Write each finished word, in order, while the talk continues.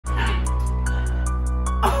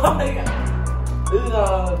Oh my god. This is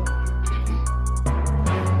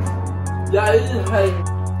yeah, this is hate.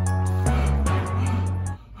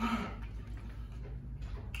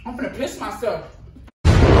 I'm gonna piss myself.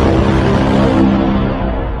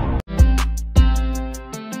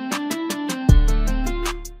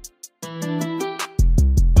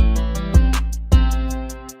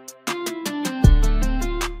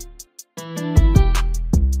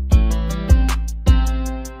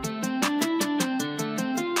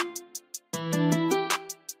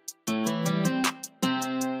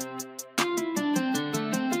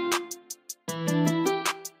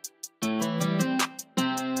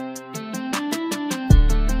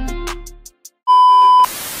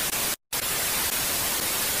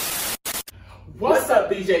 What's up,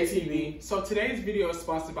 BJTV? So today's video is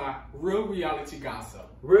sponsored by Real Reality Gossip.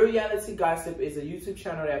 Real Reality Gossip is a YouTube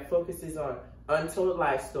channel that focuses on untold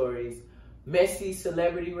life stories, messy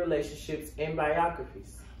celebrity relationships, and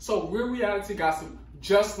biographies. So Real Reality Gossip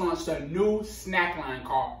just launched a new snack line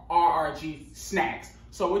called RRG Snacks.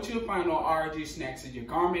 So what you'll find on RRG Snacks is your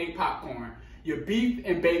gourmet popcorn, your beef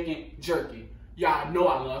and bacon jerky. Y'all know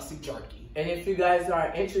I love some jerky. And if you guys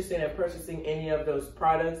are interested in purchasing any of those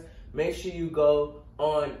products, make sure you go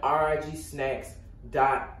on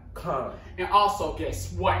rrgsnacks.com. And also,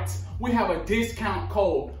 guess what? We have a discount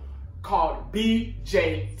code called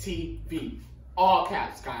BJTV. All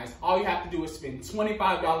caps, guys. All you have to do is spend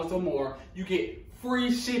 $25 or more. You get free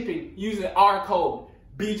shipping using our code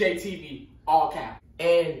BJTV, all caps.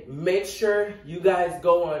 And make sure you guys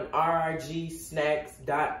go on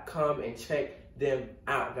rrgsnacks.com and check them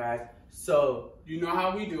out, guys. So, you know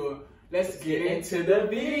how we do it. Let's get into the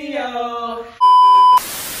video.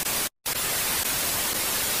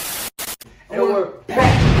 And we're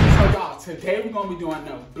back. So y'all, today we're gonna be doing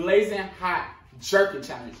the Blazin' Hot Jerky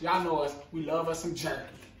Challenge. Y'all know us, we love us some jerky.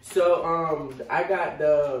 So I got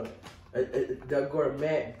the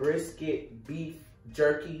gourmet brisket beef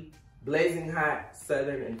jerky, blazing hot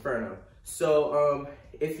Southern Inferno. So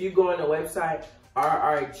if you go on the website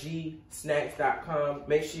rrgsnacks.com,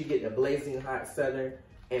 make sure you get the blazing hot Southern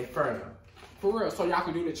Inferno. For real, so y'all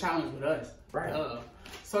can do the challenge with us. Right.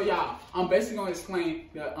 So y'all, I'm basically gonna explain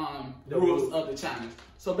the rules of the challenge.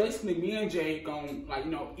 So basically, me and Jay gonna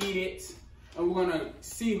eat it, and we're gonna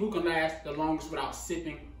see who can last the longest without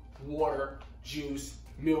sipping water, juice,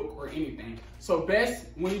 milk, or anything. So best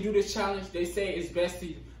when you do this challenge, they say it's best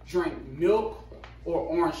to drink milk or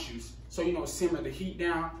orange juice. So simmer the heat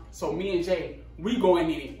down. So me and Jay, we going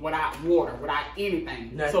in it without water, without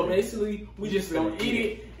anything. Nothing. So basically, we just gonna eat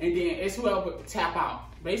it, and then it's whoever tap out.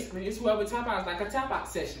 Basically, it's whoever tap out. It's like a tap out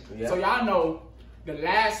session. Yep. So y'all know the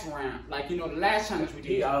last round, the last challenge we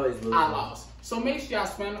did, I lost. So make sure y'all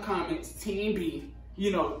spam in the comments, Team B.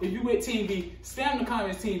 If you with Team B, spam in the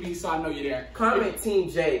comments, Team B, so I know you're there. Comment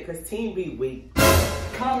Team J, because Team B weak.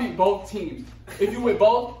 Comment both teams. If you with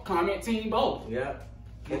both, comment Team both. Yep.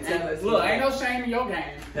 And look, ain't no shame in your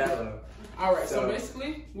game. Hello. All right, so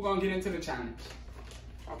basically, we're gonna get into the challenge.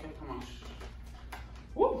 Okay, come on.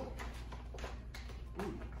 Woo.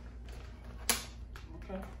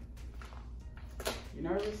 Okay. You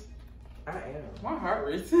nervous? I am. My heart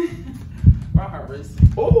racing. My heart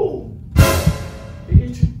racing. Ooh. It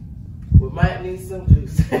hit you. We might need some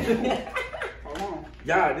juice. Hold on.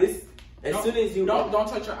 Y'all, this as soon as you don't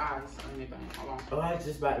touch your eyes or anything. Hold on. Oh, I was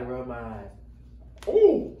just about to rub my eyes.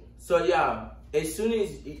 Ooh. So y'all, as soon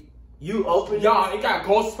as you open y'all, it got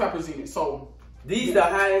ghost peppers in it. So these the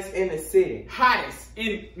hottest in the city. Hottest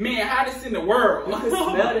in the world. You can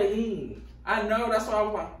smell the heat. I know, that's what I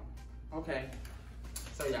was like. Okay.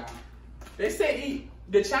 So y'all, they say eat.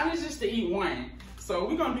 The challenge is to eat one. So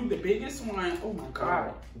we're gonna do the biggest one. Oh my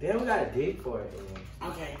god. Then we gotta dig for it.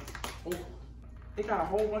 Okay. Ooh. It got a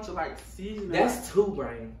whole bunch of seasoning. That's two,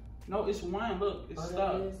 Brian. No, it's one. Look, it's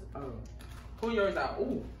stuck. Oh. Pull yours out.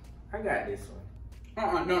 Ooh. I got this one.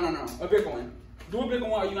 No. A big one. Do a bigger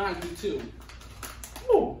one, or you don't have to do two.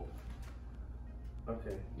 Ooh.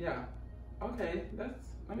 Okay. Yeah. Okay.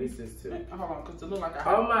 This is two. Hold on, because it look like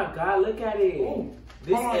I. Oh my god, look at it. Ooh.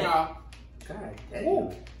 This Hold on, y'all. God damn.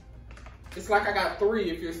 Ooh. It's like I got three.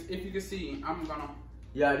 If you can see, I'm gonna.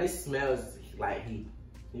 Yeah, this smells like heat.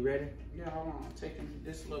 You ready? Yeah, hold on. I'm taking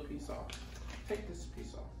this little piece off. Take this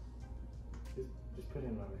piece off. Just put it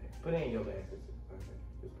in my bag. Put it in your bag. Okay.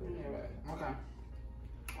 Just put it in your bag. Okay.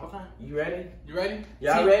 Okay. You ready? You ready?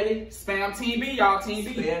 Y'all ready? Spam Team B, y'all. Team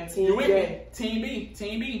B. Spam Team You with J. me? Team B.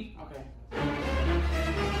 Team B. Okay.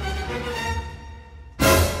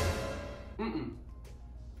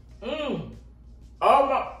 Oh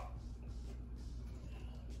my.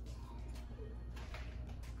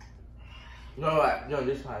 No,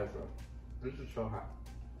 this is hot, bro. This is so hot.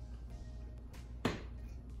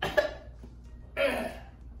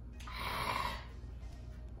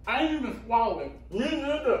 swallow it. Me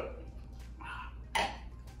neither.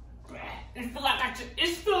 It feel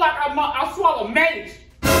like I swallow mace.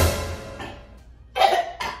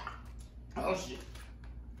 Oh shit.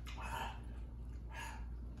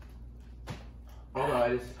 Oh my,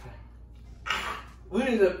 this. We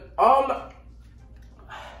need to. Oh my.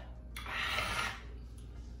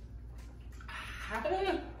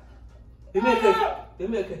 Give me a cake. Give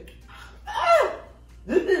me a cake.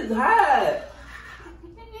 This is hot.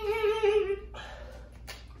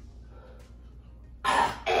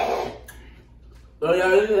 Oh yeah,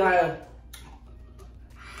 this is hot.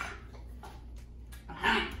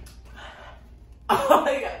 Oh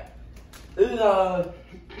my god. This is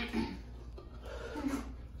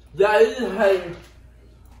yeah, this is hot.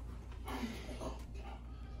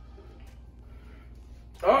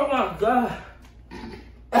 Oh my god.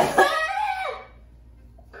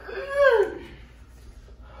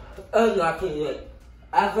 Oh no, I can't yet.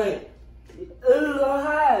 I can't. It's so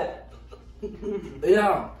hot.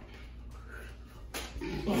 Yeah.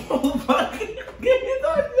 Oh fuck. Get it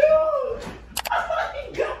on you. Oh my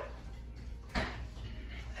god.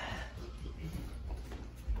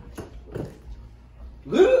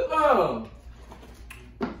 Good mom.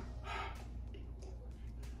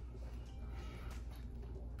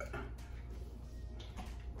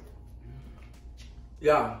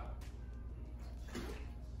 Yeah.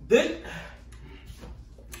 This.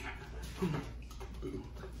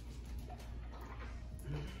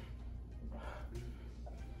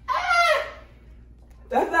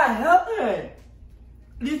 That's not helping.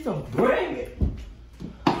 Need to bring it.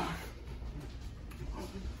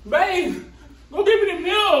 Babe, go give me the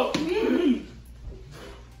milk.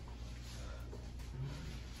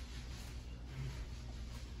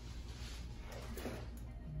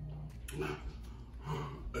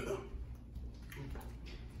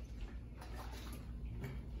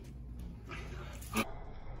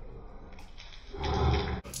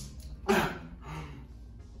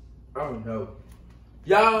 Oh no.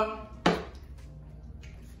 Y'all,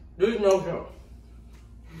 this is no joke.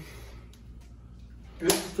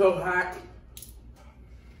 This is so hot.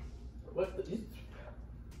 What the?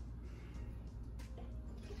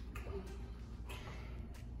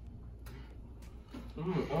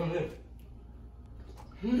 On this.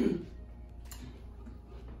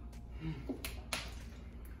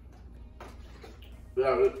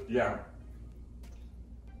 Yeah.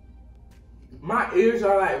 My ears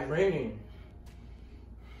are like ringing.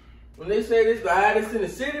 When they say this the hottest in the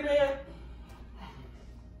city, man.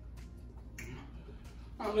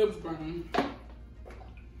 My lips burning.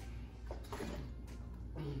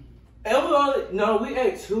 It was only, no, we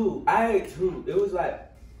ate two. I ate two. It was like.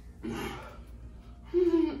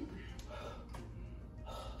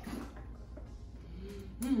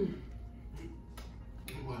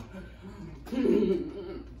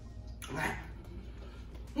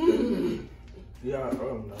 Yeah,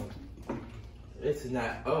 oh no. It's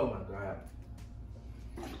not, oh my god.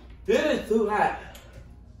 This is too hot.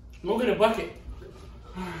 Go get a bucket.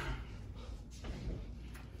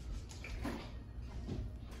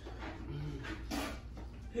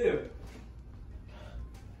 Here.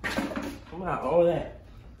 Come on, all that.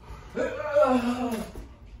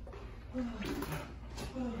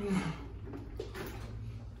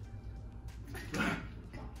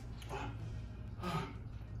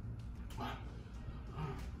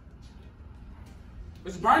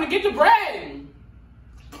 It's burning. Get the bread.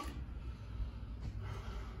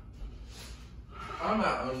 I'm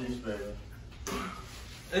not on this, baby.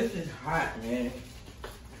 This is hot, man.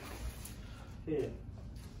 Here.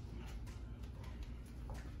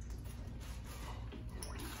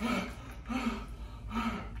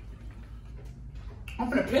 I'm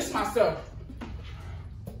gonna piss myself.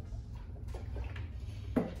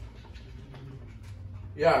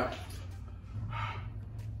 Yeah.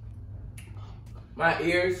 My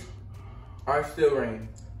ears are still ringing.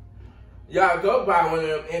 Y'all go buy one of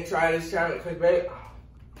them and try this challenge, cause babe.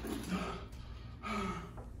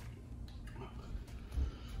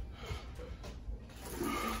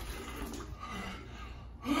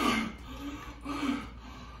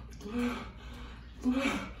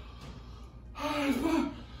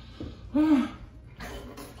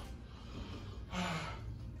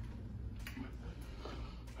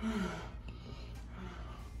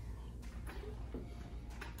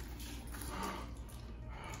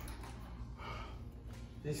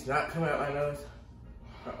 It's not coming out my nose.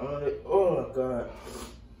 Oh god.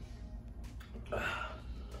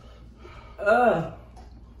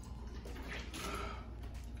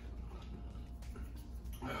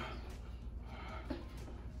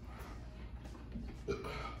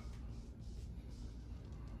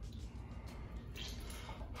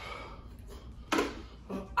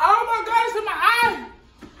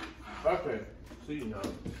 Okay, so you know.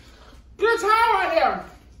 Get a towel right there.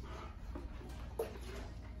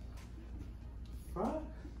 What?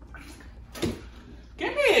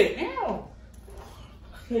 Give me it. Ew.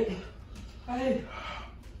 Hey.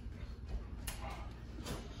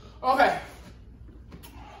 Okay.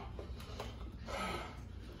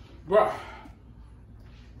 Bruh.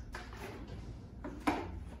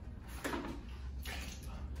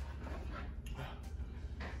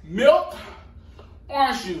 Milk,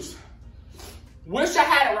 orange juice. Wish I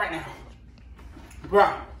had it right now.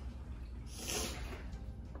 Bruh.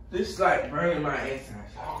 This is like burning my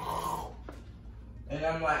insides. And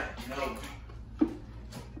I'm like, no.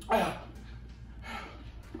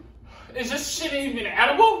 Is this shit even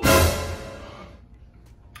edible?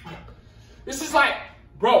 This is like,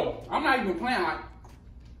 bro, I'm not even playing like.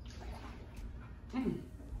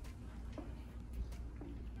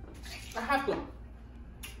 I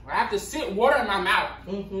have to sit water in my mouth.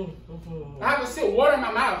 I have to sit water in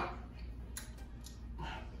my mouth.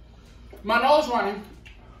 My nose running.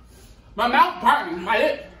 My mouth burning. My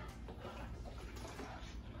lip.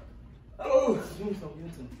 Oh, give me some.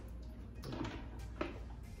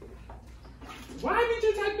 Why did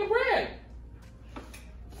you take the bread?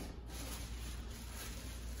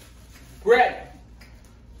 Bread.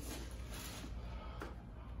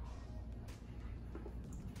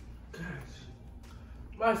 Gosh,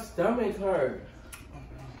 my stomach hurt.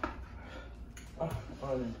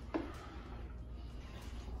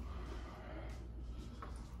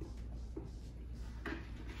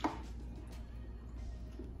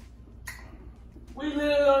 We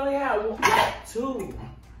literally only had two.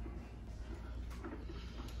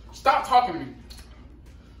 Stop talking to me.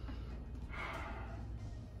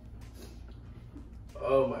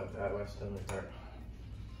 Oh my God, my stomach hurt.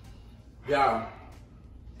 Y'all,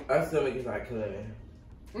 my stomach is like killing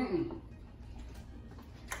me.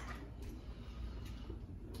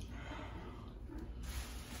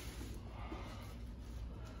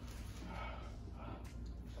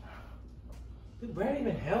 Did bread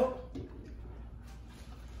even help?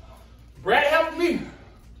 Bread helped me.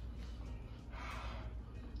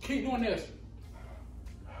 Keep doing this.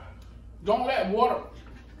 Don't let water.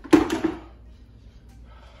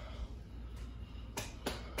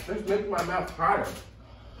 This makes my mouth hotter.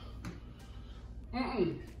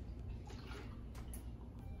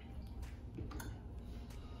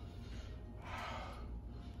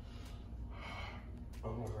 Oh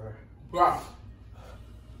my God. Wow.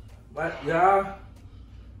 But y'all,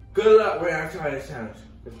 good luck when I try this challenge.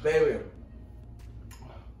 Cause baby,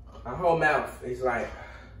 my whole mouth is like.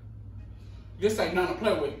 This ain't nothing to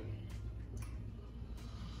play with.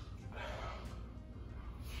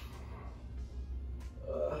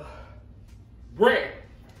 Bread.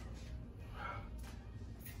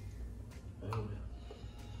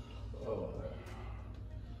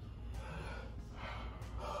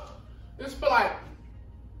 This feel like.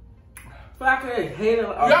 I could hate it. You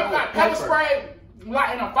ever got pepper spray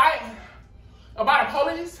like in a fight about the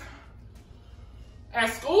police?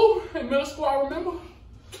 At school, in middle school, I remember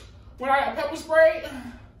when I got pepper sprayed.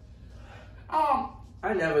 I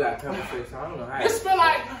never got pepper spray, so I don't know how. This feel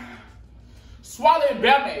like swallowing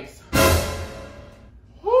bear mace.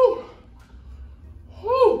 Whoo,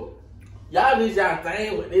 whoo. Y'all do y'all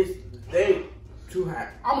thing with this. They too hot.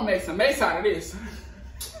 I'm gonna make some mace out of this.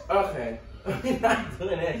 Okay, I'm not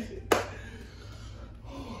doing that shit.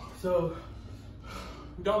 So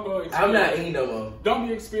don't go. I'm not eating no more. Don't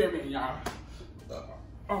be experimenting, y'all.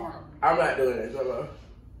 I'm not doing it no more.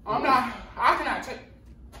 I'm not. I cannot take.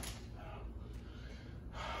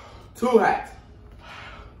 Too hot.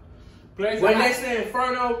 Blazin when hot. they say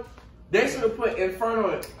Inferno, they should have put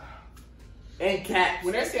Inferno in caps.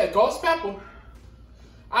 When they said ghost pepper,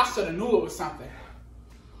 I should have knew it was something.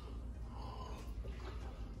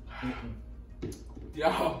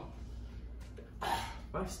 Yo.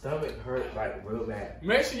 My stomach hurt like real bad.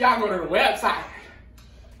 Make sure y'all go to the website.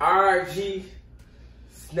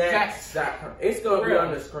 RGSnacks.com. It's gonna be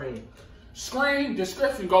on the screen. Screen,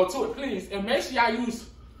 description, go to it, please. And make sure y'all use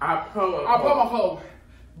our promo code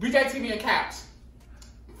BJTV in caps.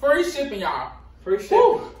 Free shipping, y'all. Free shipping.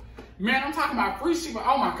 Woo. Man, I'm talking about free shipping.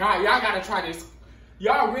 Oh my God, y'all gotta try this.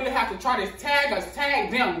 Y'all really have to try this. Tag us,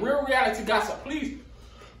 tag them. Real Reality Gossip, please.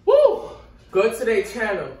 Woo! Go to their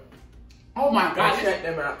channel. Oh my God. Check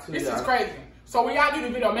them out too. This is crazy. So when y'all do the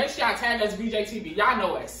video, make sure y'all tag us BJTV. Y'all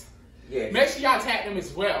know us. Yes. Make sure y'all tag them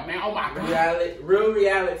as well, man. Oh my God. Real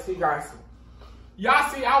Reality Gossip. Y'all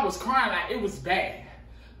see, I was crying like it was bad.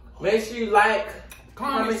 Make sure you like,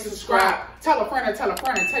 comment, subscribe. Tell a friend and tell a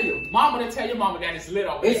friend and tell your mama to tell your mama that it's lit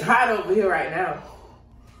over here. It's hot over here right now.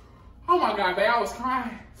 Oh my God, babe, I was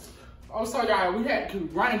crying. Oh, sorry, y'all. We had to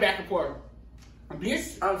keep running back and forth.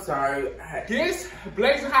 I'm sorry. This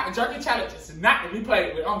Blazin' Hot Jerky Challenge is not to be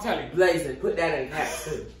played with. I'm telling you. Blazin', put that in caps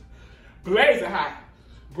too. Blazin' Hot.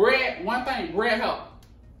 Bread, one thing, bread help.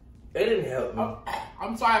 It didn't help me.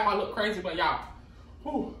 I'm sorry if I look crazy, but y'all.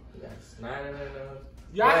 Yes, no.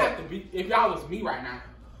 Y'all have to be, if y'all was me right now.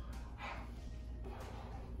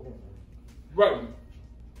 Right.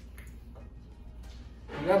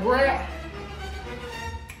 You got bread?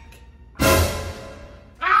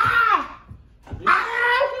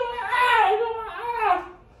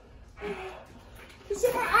 It's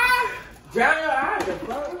in my eye. Drown your eyes,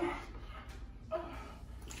 bro.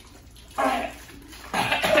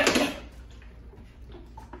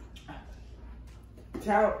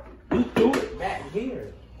 Child, you threw it back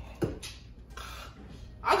here.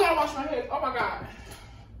 I gotta wash my head. Oh my God.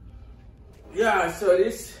 Yeah, so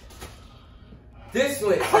this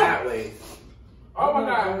went sideways. Oh my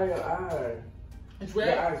God. Your eye. It's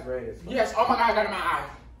red? Your eye's red as well. Yes, oh my God, I got it in my eye.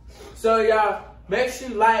 So y'all, make sure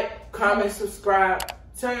you like, comment, subscribe,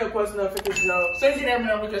 turn your post notifications on. So you get every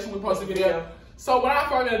notification we post a video. So without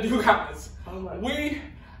further ado, guys, we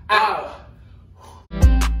out.